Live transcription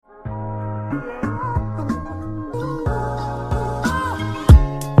Hi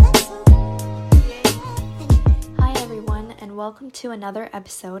everyone, and welcome to another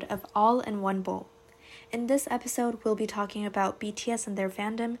episode of All in One Bowl. In this episode, we'll be talking about BTS and their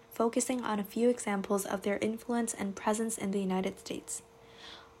fandom, focusing on a few examples of their influence and presence in the United States.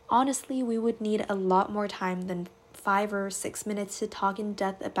 Honestly, we would need a lot more time than 5 or 6 minutes to talk in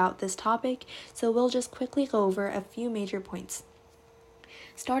depth about this topic, so we'll just quickly go over a few major points.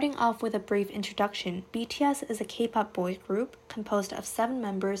 Starting off with a brief introduction, BTS is a K-pop boy group composed of 7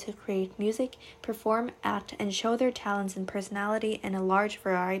 members who create music, perform, act, and show their talents and personality in a large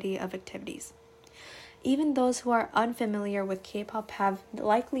variety of activities. Even those who are unfamiliar with K-pop have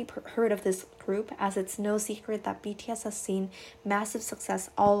likely heard of this group, as it's no secret that BTS has seen massive success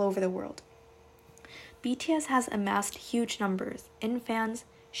all over the world. BTS has amassed huge numbers in fans,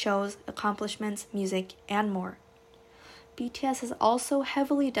 shows, accomplishments, music, and more. BTS is also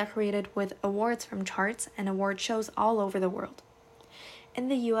heavily decorated with awards from charts and award shows all over the world. In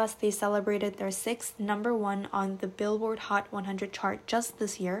the US, they celebrated their 6th number 1 on the Billboard Hot 100 chart just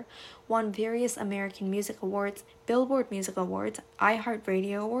this year, won various American Music Awards, Billboard Music Awards,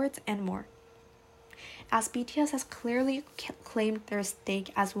 iHeartRadio Awards, and more. As BTS has clearly claimed their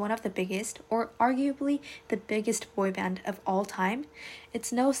stake as one of the biggest, or arguably the biggest boy band of all time,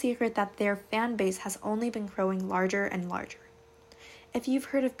 it's no secret that their fan base has only been growing larger and larger. If you've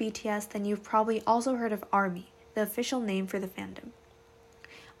heard of BTS, then you've probably also heard of ARMY, the official name for the fandom.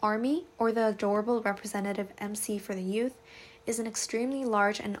 ARMY, or the Adorable Representative MC for the Youth, is an extremely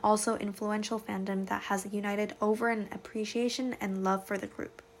large and also influential fandom that has united over an appreciation and love for the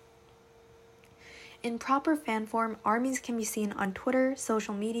group. In proper fan form, ARMYs can be seen on Twitter,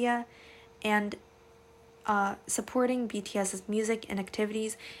 social media, and supporting BTS's music and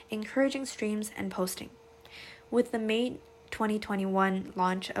activities, encouraging streams, and posting. With the May 2021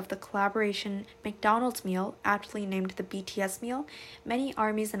 launch of the collaboration McDonald's meal, aptly named the BTS meal, many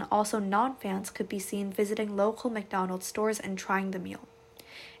ARMYs and also non-fans could be seen visiting local McDonald's stores and trying the meal.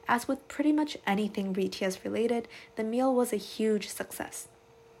 As with pretty much anything BTS related, the meal was a huge success.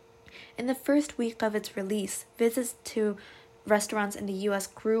 In the first week of its release, visits to restaurants in the US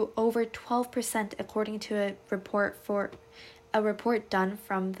grew over 12% according to a report done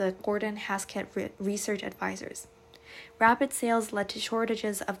from the Gordon Haskett Research Advisors. Rapid sales led to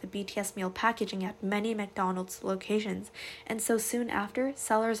shortages of the BTS meal packaging at many McDonald's locations, and so soon after,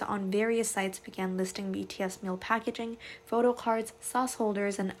 sellers on various sites began listing BTS meal packaging, photo cards, sauce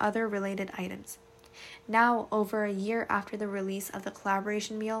holders, and other related items. Now, over a year after the release of the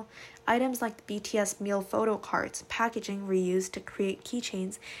collaboration meal, items like the BTS meal photo cards, packaging reused to create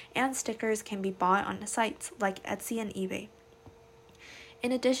keychains, and stickers can be bought on sites like Etsy and eBay.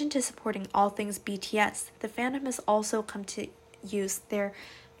 In addition to supporting all things BTS, the fandom has also come to use their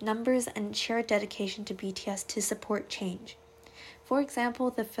numbers and shared dedication to BTS to support change. For example,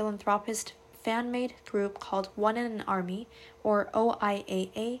 the philanthropist fan-made group called One in an Army, or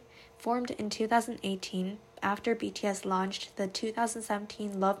OIAA, formed in 2018 after BTS launched the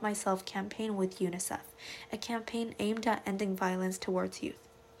 2017 Love Myself campaign with UNICEF, a campaign aimed at ending violence towards youth.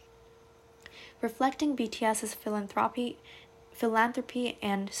 Reflecting BTS's philanthropy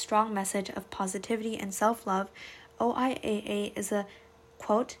and strong message of positivity and self-love, OIAA is a,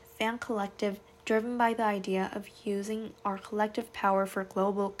 quote, fan collective driven by the idea of using our collective power for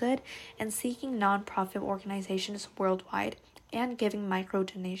global good and seeking non-profit organizations worldwide and giving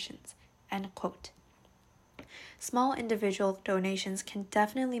micro-donations, end quote. Small individual donations can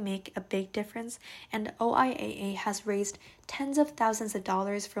definitely make a big difference, and OIAA has raised tens of thousands of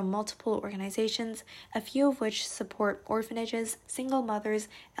dollars from multiple organizations, a few of which support orphanages, single mothers,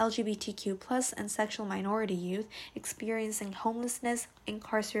 LGBTQ+, and sexual minority youth experiencing homelessness,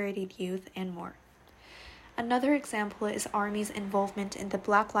 incarcerated youth, and more. Another example is ARMY's involvement in the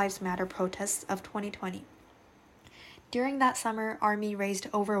Black Lives Matter protests of 2020. During that summer, ARMY raised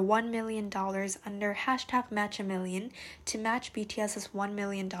over $1 million under #MatchAMillion to match BTS's $1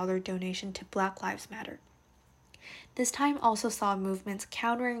 million donation to Black Lives Matter. This time also saw movements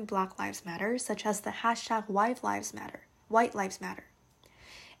countering Black Lives Matter, such as the #White Lives Matter.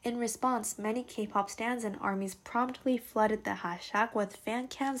 In response, many K-pop stans and ARMYs promptly flooded the hashtag with fan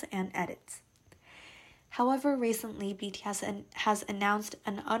cams and edits. However, recently BTS has announced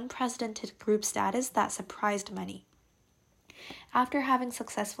an unprecedented group status that surprised many. After having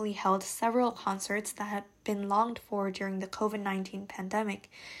successfully held several concerts that had been longed for during the COVID-19 pandemic,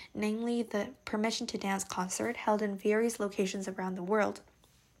 namely the Permission to Dance concert held in various locations around the world,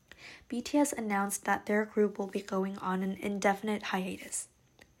 BTS announced that their group will be going on an indefinite hiatus.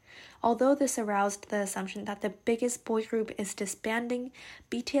 Although this aroused the assumption that the biggest boy group is disbanding,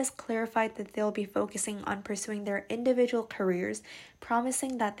 BTS clarified that they'll be focusing on pursuing their individual careers,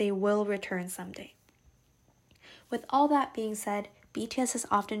 promising that they will return someday. With all that being said, BTS is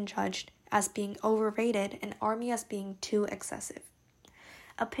often judged as being overrated and ARMY as being too excessive.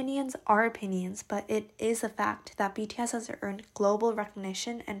 Opinions are opinions, but it is a fact that BTS has earned global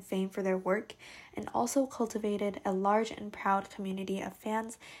recognition and fame for their work and also cultivated a large and proud community of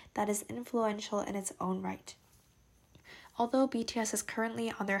fans that is influential in its own right. Although BTS is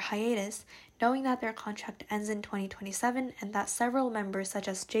currently on their hiatus, knowing that their contract ends in 2027 and that several members such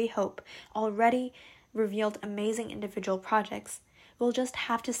as J-Hope already revealed amazing individual projects, we'll just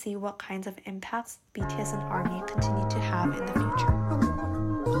have to see what kinds of impacts BTS and ARMY continue to have in the future.